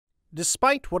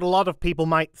Despite what a lot of people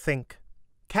might think,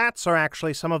 cats are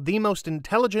actually some of the most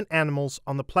intelligent animals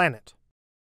on the planet.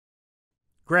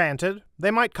 Granted,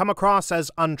 they might come across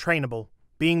as untrainable,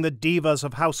 being the divas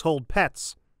of household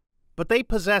pets, but they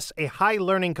possess a high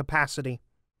learning capacity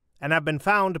and have been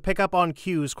found to pick up on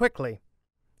cues quickly.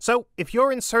 So, if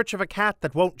you're in search of a cat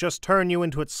that won't just turn you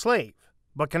into its slave,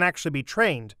 but can actually be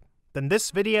trained, then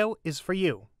this video is for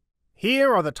you.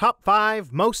 Here are the top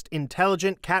 5 most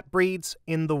intelligent cat breeds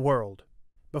in the world.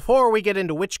 Before we get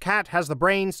into which cat has the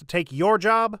brains to take your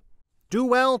job, do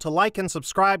well to like and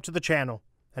subscribe to the channel,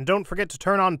 and don't forget to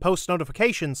turn on post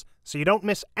notifications so you don't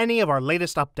miss any of our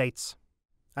latest updates.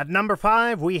 At number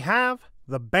 5, we have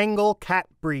the Bengal cat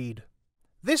breed.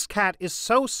 This cat is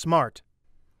so smart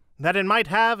that it might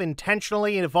have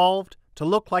intentionally evolved to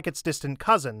look like its distant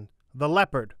cousin, the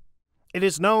leopard. It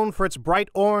is known for its bright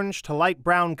orange to light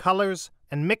brown colors,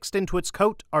 and mixed into its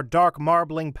coat are dark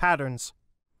marbling patterns,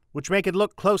 which make it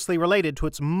look closely related to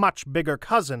its much bigger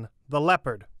cousin, the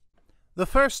leopard. The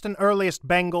first and earliest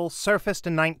Bengal surfaced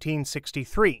in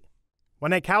 1963,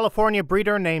 when a California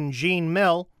breeder named Jean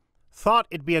Mill thought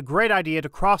it'd be a great idea to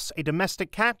cross a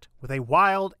domestic cat with a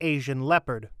wild Asian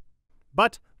leopard.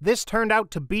 But this turned out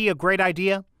to be a great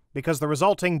idea because the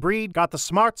resulting breed got the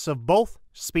smarts of both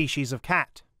species of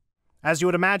cat. As you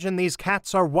would imagine, these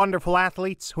cats are wonderful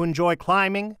athletes who enjoy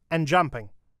climbing and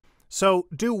jumping, so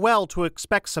do well to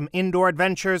expect some indoor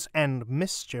adventures and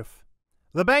mischief.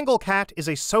 The Bengal cat is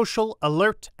a social,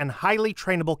 alert, and highly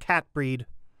trainable cat breed,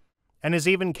 and is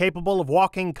even capable of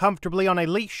walking comfortably on a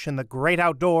leash in the great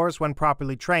outdoors when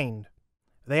properly trained.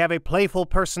 They have a playful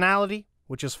personality,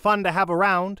 which is fun to have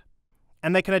around,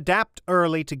 and they can adapt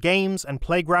early to games and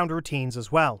playground routines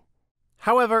as well.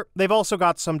 However, they've also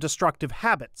got some destructive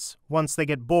habits once they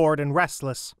get bored and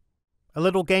restless. A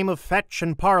little game of fetch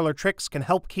and parlor tricks can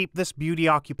help keep this beauty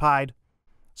occupied,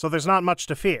 so there's not much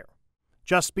to fear.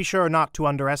 Just be sure not to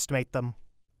underestimate them.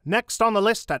 Next on the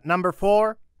list at number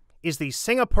 4 is the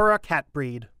Singapura cat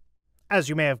breed. As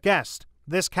you may have guessed,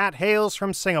 this cat hails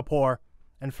from Singapore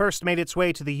and first made its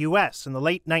way to the US in the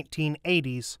late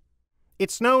 1980s.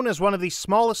 It's known as one of the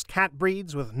smallest cat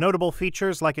breeds with notable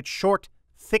features like its short,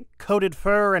 thick-coated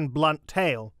fur and blunt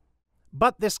tail.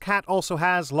 But this cat also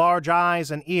has large eyes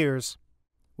and ears,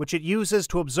 which it uses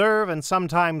to observe and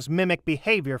sometimes mimic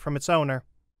behavior from its owner.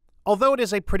 Although it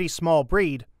is a pretty small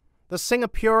breed, the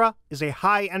Singapura is a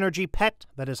high-energy pet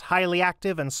that is highly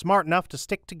active and smart enough to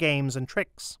stick to games and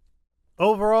tricks.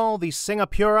 Overall, the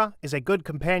Singapura is a good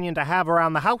companion to have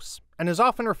around the house and is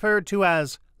often referred to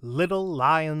as little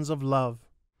lions of love.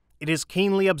 It is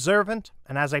keenly observant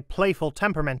and has a playful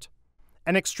temperament,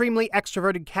 an extremely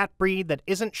extroverted cat breed that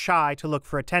isn't shy to look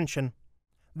for attention.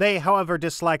 They, however,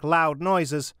 dislike loud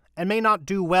noises and may not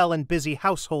do well in busy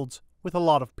households with a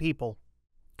lot of people.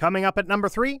 Coming up at number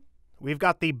 3, we've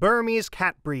got the Burmese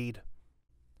cat breed.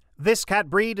 This cat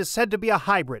breed is said to be a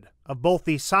hybrid of both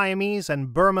the Siamese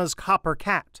and Burma's copper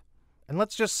cat, and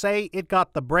let's just say it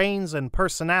got the brains and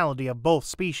personality of both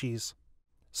species.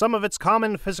 Some of its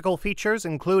common physical features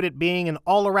include it being an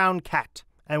all-around cat,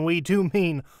 and we do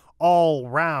mean all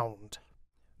round.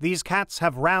 These cats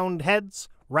have round heads,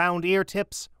 round ear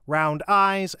tips, round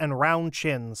eyes, and round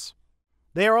chins.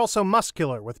 They are also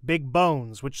muscular with big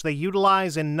bones, which they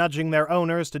utilize in nudging their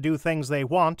owners to do things they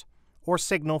want or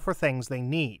signal for things they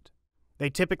need. They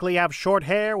typically have short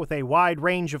hair with a wide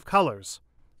range of colors,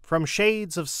 from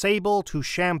shades of sable to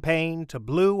champagne to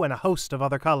blue and a host of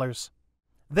other colors.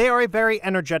 They are a very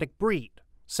energetic breed,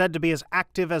 said to be as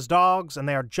active as dogs, and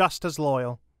they are just as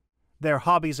loyal. Their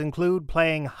hobbies include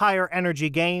playing higher energy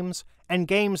games and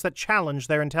games that challenge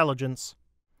their intelligence.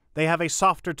 They have a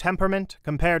softer temperament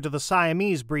compared to the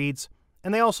Siamese breeds,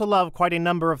 and they also love quite a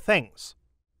number of things,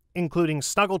 including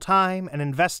snuggle time and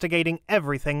investigating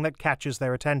everything that catches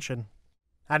their attention.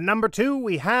 At number 2,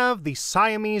 we have the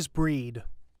Siamese breed.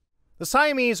 The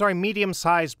Siamese are a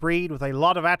medium-sized breed with a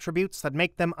lot of attributes that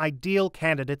make them ideal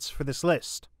candidates for this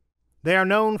list. They are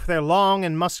known for their long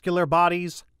and muscular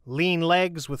bodies, lean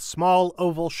legs with small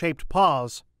oval-shaped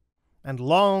paws, and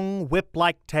long,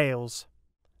 whip-like tails.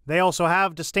 They also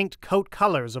have distinct coat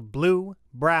colors of blue,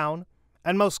 brown,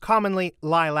 and most commonly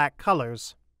lilac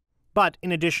colors. But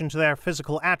in addition to their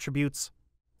physical attributes,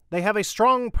 they have a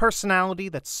strong personality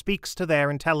that speaks to their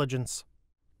intelligence.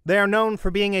 They are known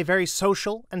for being a very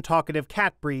social and talkative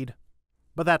cat breed,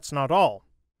 but that's not all.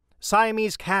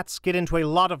 Siamese cats get into a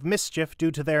lot of mischief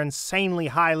due to their insanely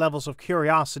high levels of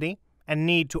curiosity and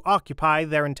need to occupy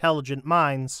their intelligent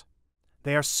minds.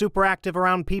 They are super active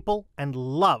around people and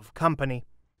love company,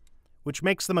 which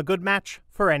makes them a good match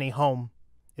for any home,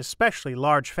 especially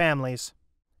large families.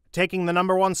 Taking the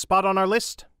number 1 spot on our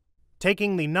list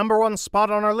Taking the #1 spot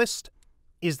on our list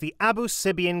is the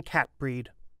Abyssinian cat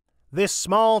breed. This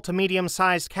small to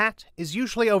medium-sized cat is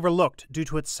usually overlooked due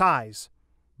to its size,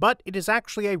 but it is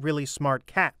actually a really smart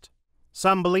cat.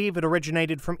 Some believe it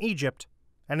originated from Egypt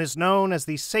and is known as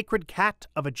the sacred cat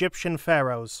of Egyptian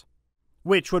pharaohs,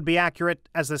 which would be accurate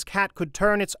as this cat could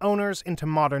turn its owners into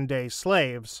modern-day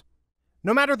slaves.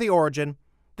 No matter the origin,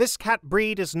 this cat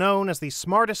breed is known as the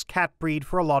smartest cat breed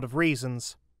for a lot of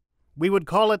reasons. We would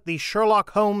call it the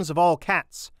Sherlock Holmes of all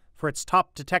cats for its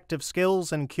top detective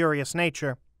skills and curious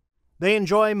nature. They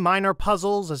enjoy minor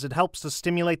puzzles as it helps to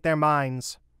stimulate their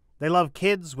minds. They love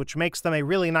kids, which makes them a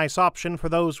really nice option for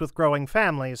those with growing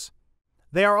families.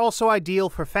 They are also ideal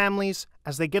for families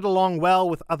as they get along well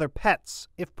with other pets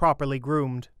if properly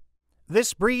groomed.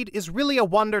 This breed is really a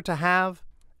wonder to have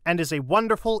and is a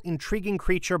wonderful, intriguing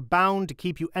creature bound to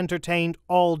keep you entertained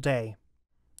all day.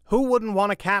 Who wouldn't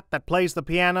want a cat that plays the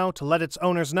piano to let its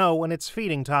owners know when it's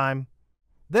feeding time?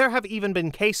 There have even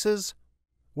been cases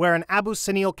where an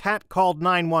Abyssinian cat called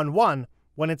 911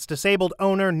 when its disabled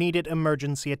owner needed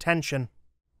emergency attention.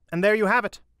 And there you have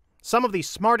it, some of the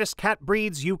smartest cat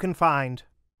breeds you can find.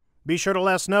 Be sure to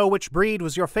let us know which breed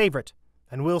was your favorite,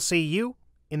 and we'll see you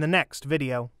in the next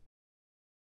video.